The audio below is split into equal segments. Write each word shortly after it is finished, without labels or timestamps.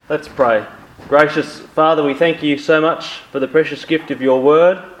Let's pray. Gracious Father, we thank you so much for the precious gift of your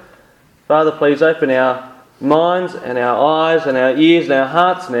word. Father, please open our minds and our eyes and our ears and our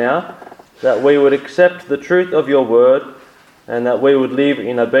hearts now, that we would accept the truth of your word and that we would live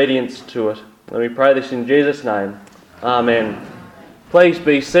in obedience to it. And we pray this in Jesus' name. Amen. Please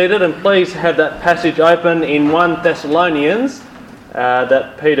be seated and please have that passage open in 1 Thessalonians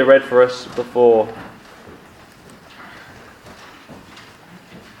that Peter read for us before.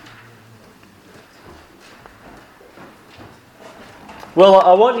 Well,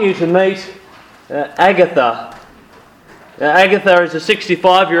 I want you to meet Agatha. Agatha is a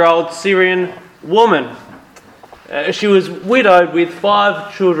 65-year-old Syrian woman. She was widowed with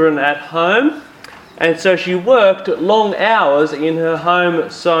 5 children at home, and so she worked long hours in her home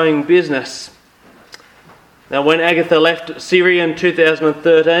sewing business. Now, when Agatha left Syria in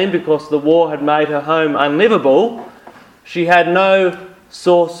 2013 because the war had made her home unlivable, she had no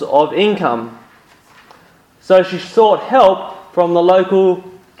source of income. So she sought help from the local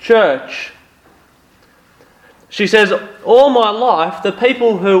church. She says, all my life, the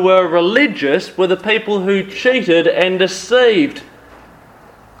people who were religious were the people who cheated and deceived.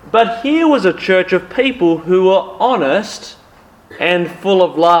 But here was a church of people who were honest and full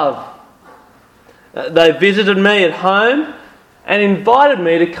of love. They visited me at home and invited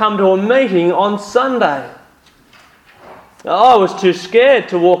me to come to a meeting on Sunday. I was too scared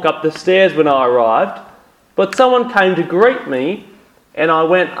to walk up the stairs when I arrived, but someone came to greet me and I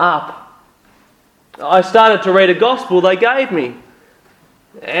went up. I started to read a gospel they gave me.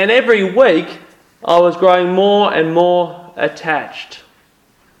 And every week I was growing more and more attached.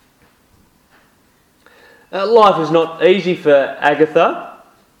 Life is not easy for Agatha.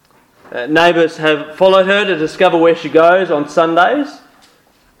 Neighbours have followed her to discover where she goes on Sundays.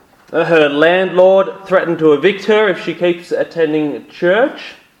 Her landlord threatened to evict her if she keeps attending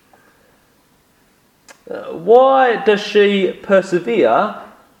church. Why does she persevere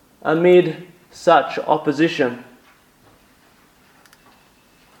amid such opposition?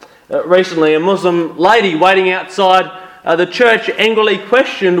 Recently, a Muslim lady waiting outside the church angrily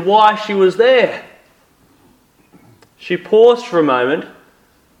questioned why she was there. She paused for a moment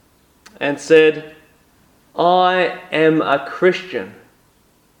and said, "I am a Christian."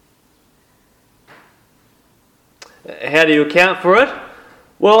 How do you account for it?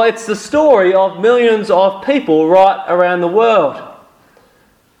 Well, it's the story of millions of people right around the world.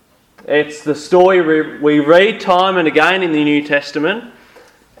 It's the story we read time and again in the New Testament.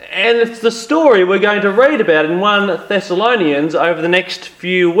 And it's the story we're going to read about in 1 Thessalonians over the next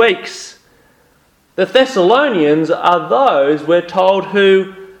few weeks. The Thessalonians are those, we're told,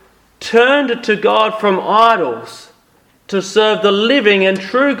 who turned to God from idols to serve the living and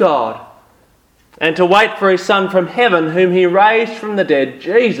true God, and to wait for his Son from heaven, whom he raised from the dead,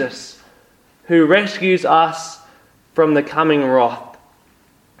 Jesus, who rescues us from the coming wrath.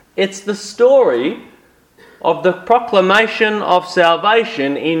 It's the story of the proclamation of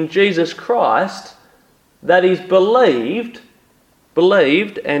salvation in Jesus Christ that is believed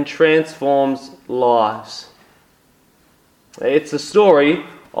and transforms lives. It's the story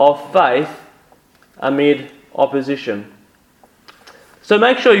of faith amid opposition. So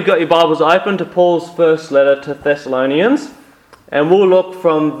make sure you've got your Bibles open to Paul's first letter to Thessalonians, and we'll look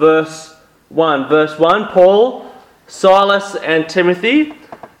from verse 1. Verse 1, Paul, Silas and Timothy,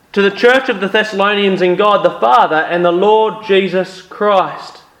 to the church of the Thessalonians in God the Father and the Lord Jesus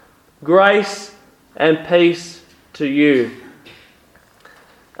Christ, grace and peace to you.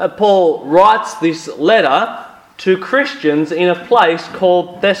 Paul writes this letter to Christians in a place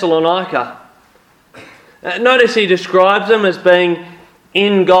called Thessalonica. Notice he describes them as being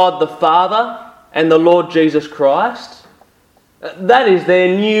in God the Father and the Lord Jesus Christ. That is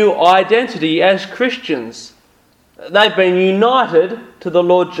their new identity as Christians. They've been united to the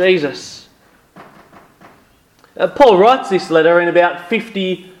Lord Jesus. Paul writes this letter in about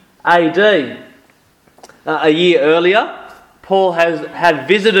 50 AD. A year earlier, Paul had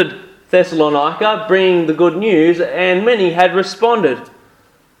visited Thessalonica, bringing the good news, and many had responded.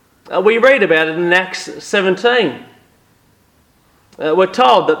 We read about it in Acts 17. We're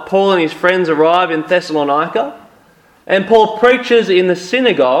told that Paul and his friends arrive in Thessalonica, and Paul preaches in the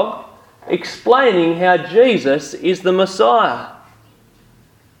synagogue, explaining how Jesus is the Messiah.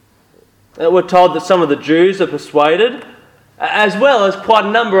 We're told that some of the Jews are persuaded, as well as quite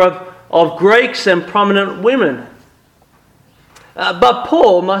a number of Greeks and prominent women. But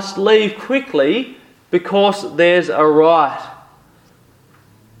Paul must leave quickly because there's a riot.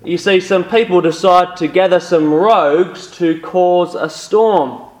 You see, some people decide to gather some rogues to cause a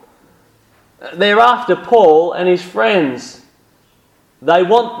storm. They're after Paul and his friends. they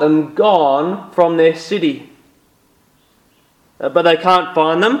want them gone from their city. But they can't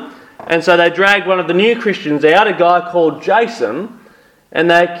find them, and so they drag one of the new Christians out, a guy called Jason,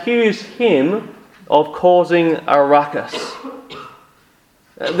 and they accuse him of causing a ruckus.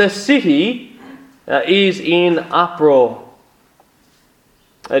 The city is in uproar.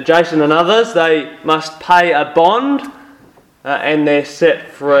 Jason and others, they must pay a bond and they're set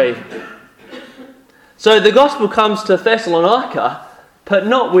free. So the gospel comes to Thessalonica, but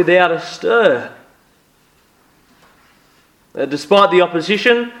not without a stir. Despite the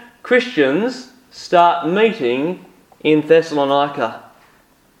opposition, Christians start meeting in Thessalonica.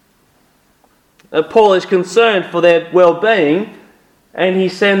 Paul is concerned for their well-being, and he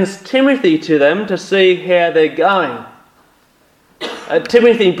sends Timothy to them to see how they're going.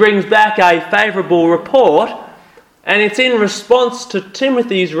 Timothy brings back a favourable report, and it's in response to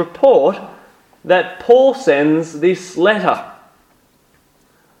Timothy's report that Paul sends this letter.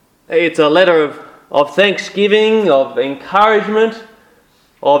 It's a letter of thanksgiving, of encouragement,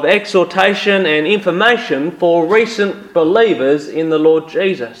 of exhortation and information for recent believers in the Lord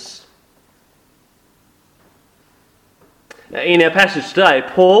Jesus. In our passage today,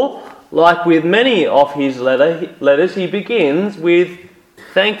 Paul, like with many of his letters, he begins with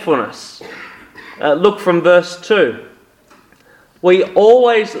thankfulness. Look from verse 2. We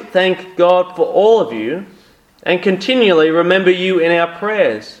always thank God for all of you and continually remember you in our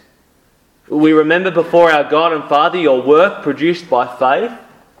prayers. We remember before our God and Father your work produced by faith,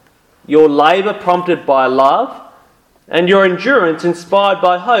 your labour prompted by love, and your endurance inspired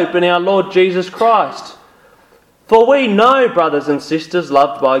by hope in our Lord Jesus Christ. For we know, brothers and sisters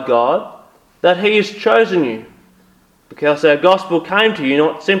loved by God, that He has chosen you, because our gospel came to you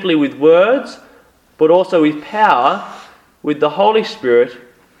not simply with words, but also with power, with the Holy Spirit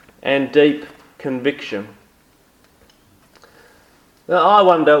and deep conviction. Now, I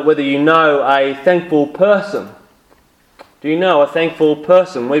wonder whether you know a thankful person. Do you know a thankful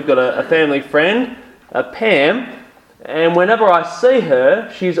person? We've got a family friend, Pam, and whenever I see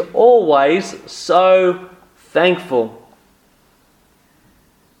her, she's always so thankful.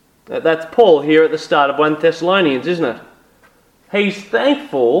 That's Paul here at the start of 1 Thessalonians, isn't it? He's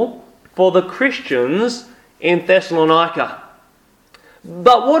thankful for the Christians in Thessalonica.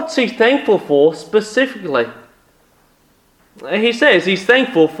 But what's he thankful for specifically? He says he's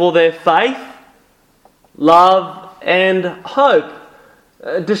thankful for their faith, love and hope,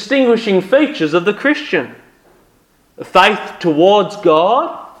 distinguishing features of the Christian. Faith towards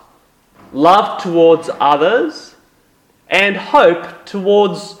God, love towards others, and hope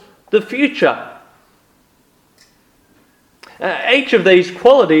towards the future. Each of these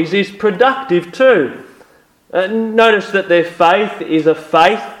qualities is productive too. Notice that their faith is a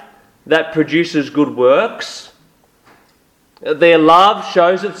faith that produces good works. Their love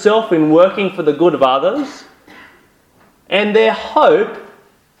shows itself in working for the good of others. And their hope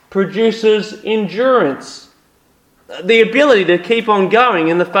produces endurance, the ability to keep on going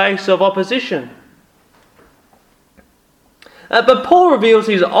in the face of opposition. But Paul reveals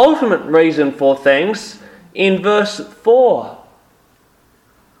his ultimate reason for thanks in verse 4.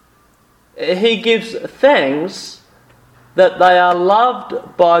 He gives thanks that they are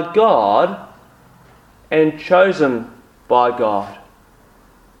loved by God and chosen by God.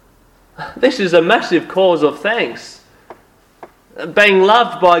 This is a massive cause of thanks. Being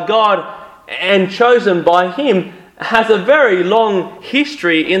loved by God and chosen by Him has a very long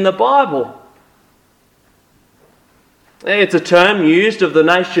history in the Bible. It's a term used of the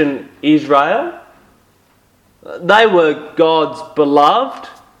nation Israel. They were God's beloved,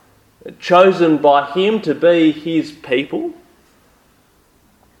 chosen by Him to be His people.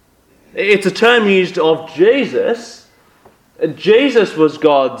 It's a term used of Jesus. Jesus was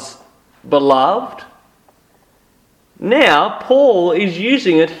God's beloved. Now, Paul is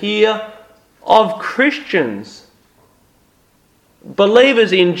using it here of Christians,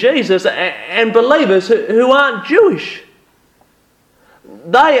 believers in Jesus and believers who aren't Jewish.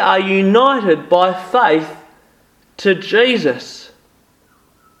 They are united by faith to Jesus.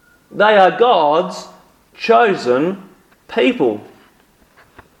 They are God's chosen people.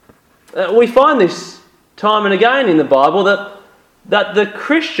 We find this time and again in the Bible that the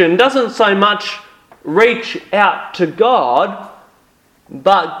Christian doesn't so much reach out to God,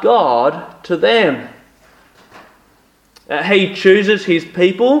 but God to them. He chooses His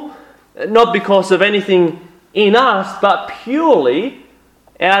people, not because of anything in us, but purely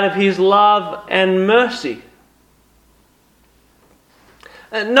out of His love and mercy.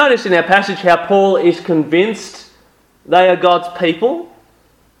 Notice in our passage how Paul is convinced they are God's people.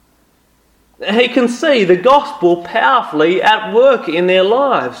 He can see the gospel powerfully at work in their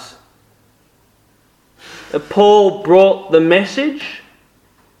lives. Paul brought the message.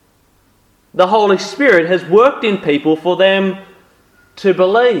 The Holy Spirit has worked in people for them to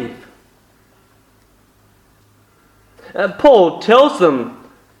believe. Paul tells them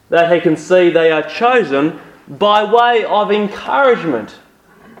that he can see they are chosen by way of encouragement.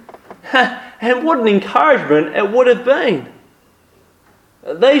 And what an encouragement it would have been.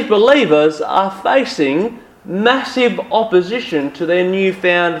 These believers are facing massive opposition to their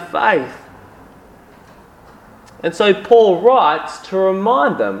newfound faith. And so Paul writes to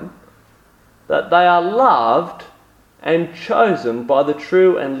remind them that they are loved and chosen by the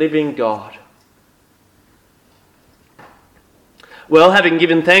true and living God. Well, having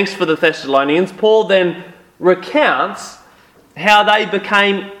given thanks for the Thessalonians, Paul then recounts how they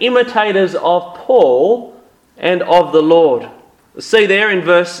became imitators of Paul and of the Lord. See there in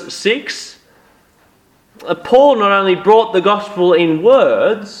verse 6, Paul not only brought the gospel in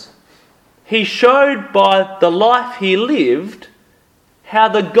words, he showed by the life he lived how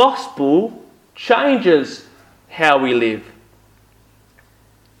the gospel changes how we live.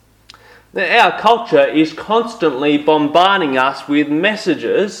 Now, our culture is constantly bombarding us with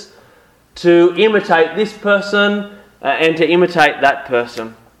messages to imitate this person and to imitate that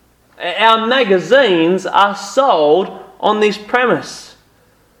person. Our magazines are sold on this premise.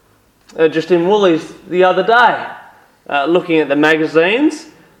 Just in Woolies the other day, looking at the magazines,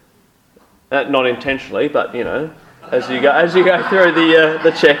 not intentionally, but as you go through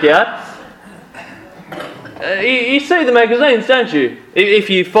the checkout, you see the magazines, don't you? If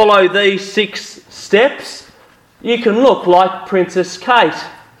you follow these 6 steps, you can look like Princess Kate.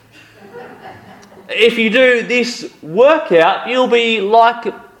 If you do this workout, you'll be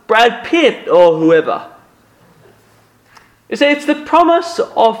like Brad Pitt or whoever. You see, it's the promise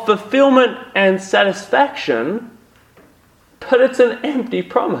of fulfillment and satisfaction, but it's an empty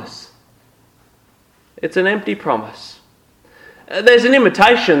promise. It's an empty promise. There's an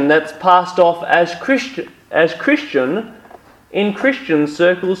imitation that's passed off as Christian in Christian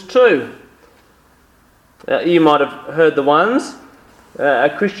circles too. You might have heard the ones.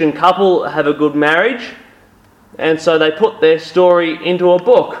 A Christian couple have a good marriage, and so they put their story into a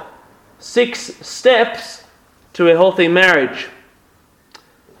book. 6 steps to a healthy marriage.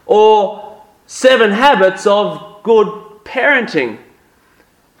 Or 7 habits of good parenting.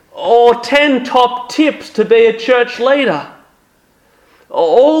 Or 10 top tips to be a church leader.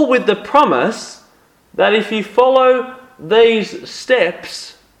 All with the promise that if you follow these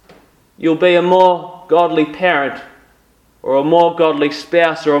steps, you'll be a more godly parent, or a more godly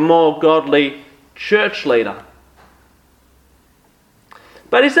spouse, or a more godly church leader.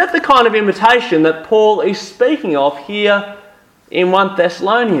 But is that the kind of imitation that Paul is speaking of here in 1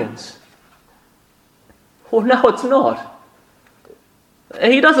 Thessalonians? Well, no, it's not.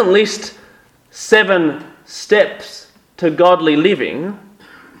 He doesn't list 7 steps to godly living.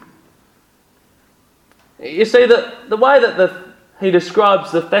 You see, the way that he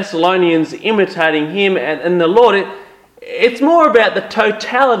describes the Thessalonians imitating him and the Lord, it's more about the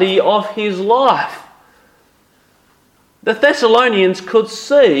totality of his life. The Thessalonians could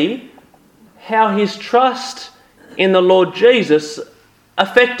see how his trust in the Lord Jesus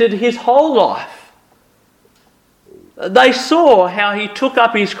affected his whole life. They saw how he took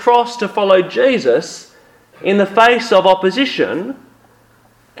up his cross to follow Jesus in the face of opposition,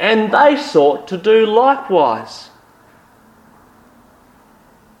 and they sought to do likewise.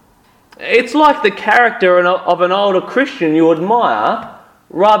 It's like the character of an older Christian you admire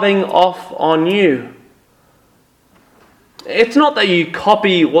rubbing off on you. It's not that you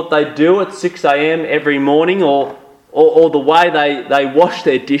copy what they do at 6 a.m. every morning or the way they wash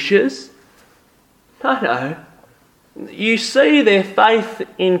their dishes. No. You see their faith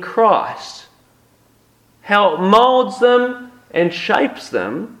in Christ, how it moulds them and shapes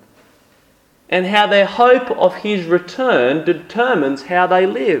them, and how their hope of his return determines how they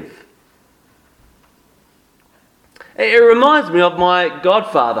live. It reminds me of my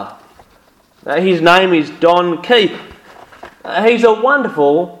godfather. His name is Don Keep. He's a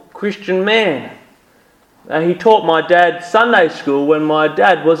wonderful Christian man. He taught my dad Sunday school when my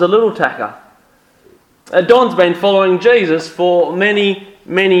dad was a little tacker. Don's been following Jesus for many,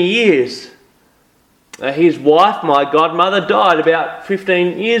 many years. His wife, my godmother, died about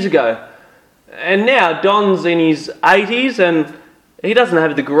 15 years ago. And now Don's in his 80s and he doesn't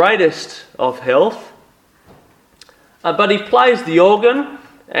have the greatest of health. But he plays the organ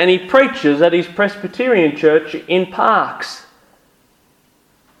and he preaches at his Presbyterian church in Parkes.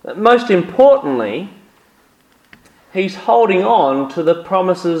 Most importantly, he's holding on to the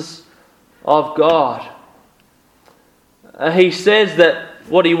promises of God. He says that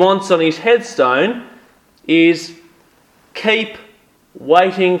what he wants on his headstone is keep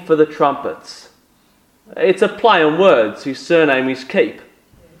waiting for the trumpets. It's a play on words. His surname is Keep.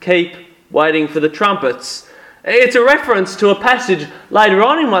 Keep waiting for the trumpets. It's a reference to a passage later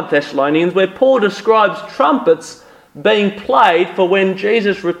on in 1 Thessalonians where Paul describes trumpets being played for when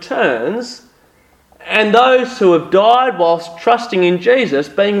Jesus returns, and those who have died whilst trusting in Jesus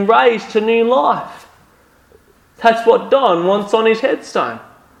being raised to new life. That's what Don wants on his headstone.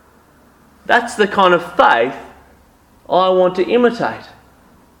 That's the kind of faith I want to imitate.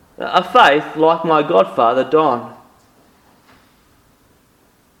 A faith like my godfather Don.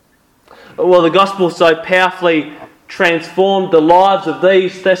 Well, the gospel so powerfully transformed the lives of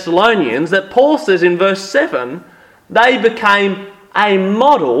these Thessalonians that Paul says in verse 7, they became a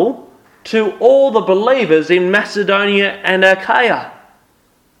model to all the believers in Macedonia and Achaia.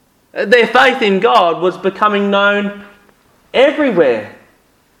 Their faith in God was becoming known everywhere.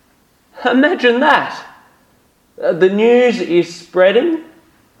 Imagine that. The news is spreading.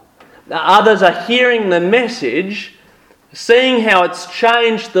 Others are hearing the message, seeing how it's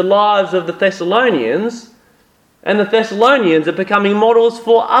changed the lives of the Thessalonians, and the Thessalonians are becoming models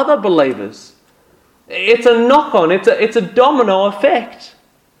for other believers. It's a knock-on, it's a domino effect.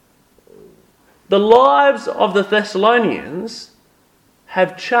 The lives of the Thessalonians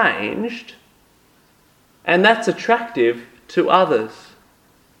have changed, and that's attractive to others.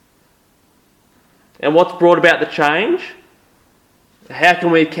 And what's brought about the change? How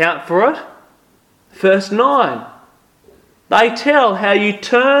can we account for it? Verse 9. They tell how you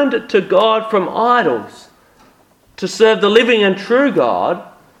turned to God from idols to serve the living and true God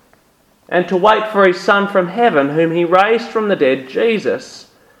and to wait for his Son from heaven, whom he raised from the dead,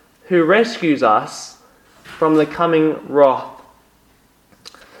 Jesus, who rescues us from the coming wrath.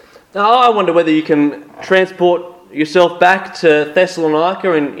 Now, I wonder whether you can transport yourself back to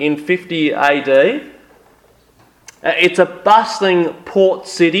Thessalonica in 50 AD. It's a bustling port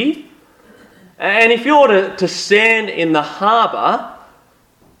city. And if you were to stand in the harbour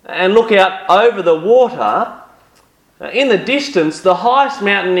and look out over the water, in the distance, the highest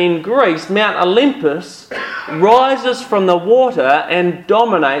mountain in Greece, Mount Olympus, rises from the water and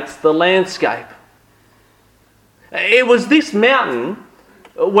dominates the landscape. It was this mountain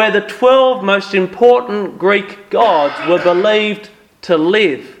where the 12 most important Greek gods were believed to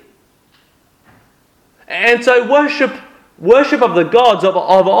live. And so worship of the gods, of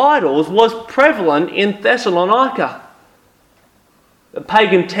idols, was prevalent in Thessalonica. The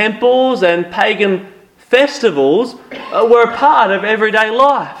pagan temples and pagan festivals were a part of everyday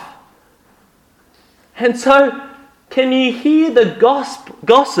life. And so, can you hear the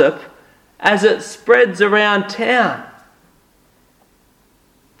gossip as it spreads around town?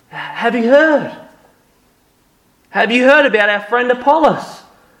 Have you heard? Have you heard about our friend Apollos?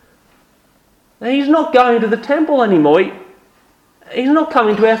 Now, he's not going to the temple anymore. He's not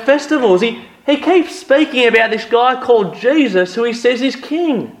coming to our festivals. He keeps speaking about this guy called Jesus, who he says is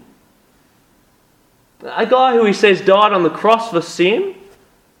king. A guy who he says died on the cross for sin,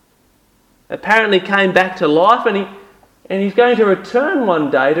 apparently came back to life, and he's going to return one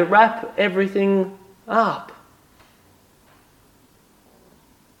day to wrap everything up.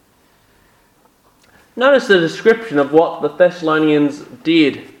 Notice the description of what the Thessalonians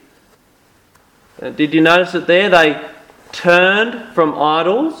did. Did you notice it there? They turned from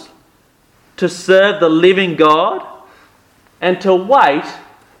idols to serve the living God and to wait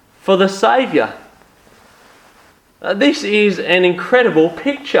for the Saviour. This is an incredible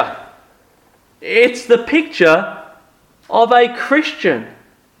picture. It's the picture of a Christian.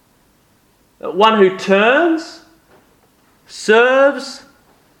 One who turns, serves,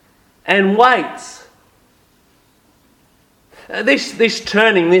 and waits. This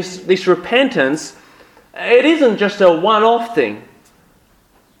turning, this repentance, it isn't just a one-off thing.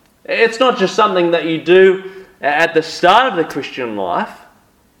 It's not just something that you do at the start of the Christian life.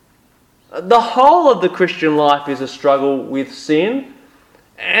 The whole of the Christian life is a struggle with sin,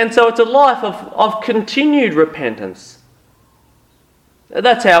 and so it's a life of continued repentance.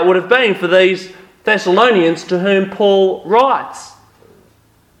 That's how it would have been for these Thessalonians to whom Paul writes.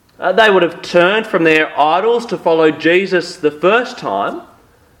 They would have turned from their idols to follow Jesus the first time.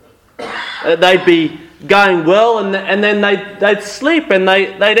 They'd be going well, and then they'd slip, and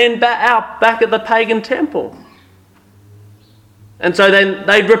they'd end back at the pagan temple. And so then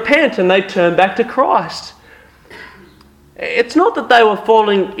they'd repent and they'd turn back to Christ. It's not that they were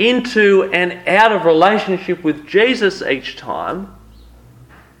falling into and out of relationship with Jesus each time.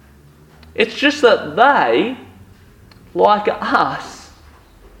 It's just that they, like us,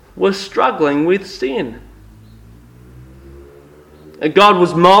 were struggling with sin. God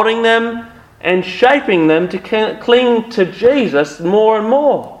was moulding them and shaping them to cling to Jesus more and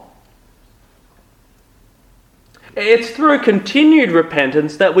more. It's through continued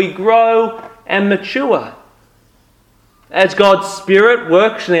repentance that we grow and mature. As God's Spirit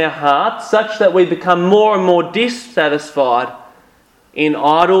works in our hearts such that we become more and more dissatisfied in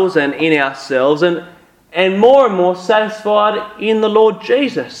idols and in ourselves, and more satisfied in the Lord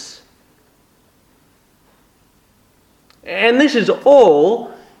Jesus. And this is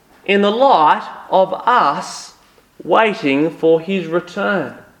all in the light of us waiting for His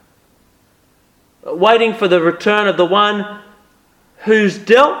return. Waiting for the return of the one who's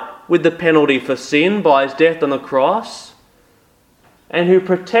dealt with the penalty for sin by His death on the cross, and who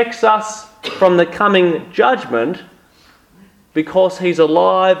protects us from the coming judgment because He's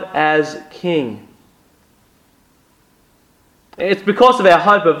alive as King. It's because of our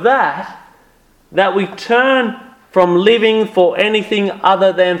hope of that we turn from living for anything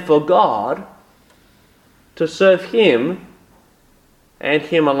other than for God to serve Him and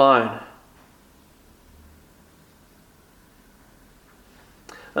Him alone.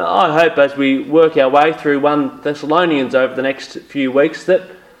 I hope as we work our way through 1 Thessalonians over the next few weeks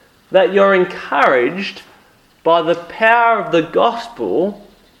that you're encouraged by the power of the gospel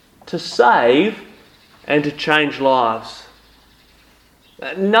to save and to change lives.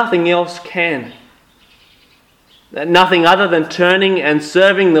 Nothing else can. Nothing other than turning and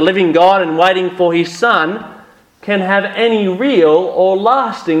serving the living God and waiting for His Son can have any real or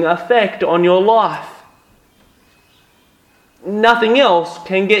lasting effect on your life. Nothing else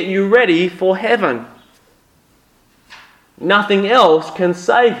can get you ready for heaven. Nothing else can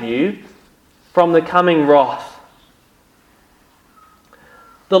save you from the coming wrath.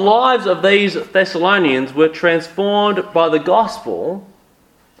 The lives of these Thessalonians were transformed by the gospel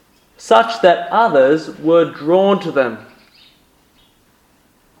such that others were drawn to them.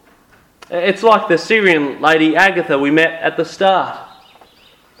 It's like the Syrian lady Agatha we met at the start.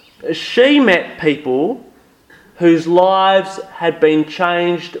 She met people whose lives had been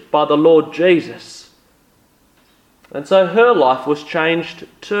changed by the Lord Jesus. And so her life was changed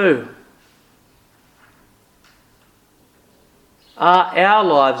too. Are our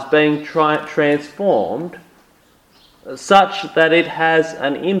lives being transformed such that it has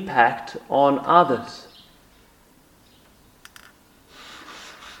an impact on others?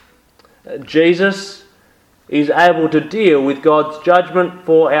 Jesus is able to deal with God's judgment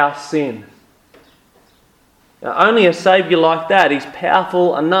for our sin. Now, only a Saviour like that is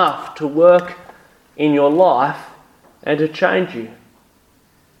powerful enough to work in your life and to change you.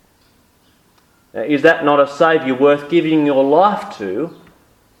 Now, is that not a Saviour worth giving your life to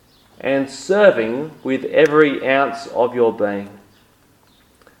and serving with every ounce of your being?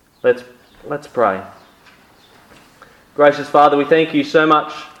 Let's pray. Gracious Father, we thank you so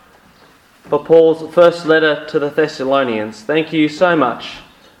much for Paul's first letter to the Thessalonians. Thank you so much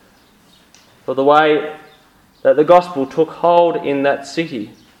for the way that the gospel took hold in that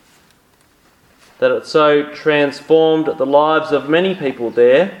city, that it so transformed the lives of many people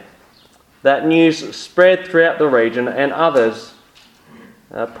there, that news spread throughout the region and others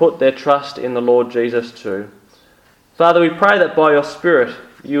put their trust in the Lord Jesus too. Father, we pray that by your Spirit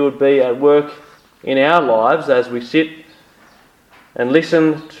you would be at work in our lives as we sit and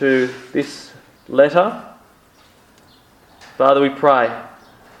listen to this letter. Father, we pray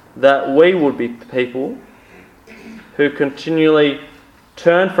that we would be people who continually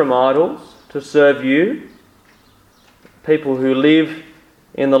turn from idols to serve you, people who live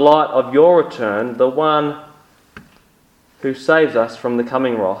in the light of your return, the one who saves us from the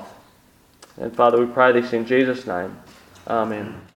coming wrath. And Father, we pray this in Jesus' name. Amen.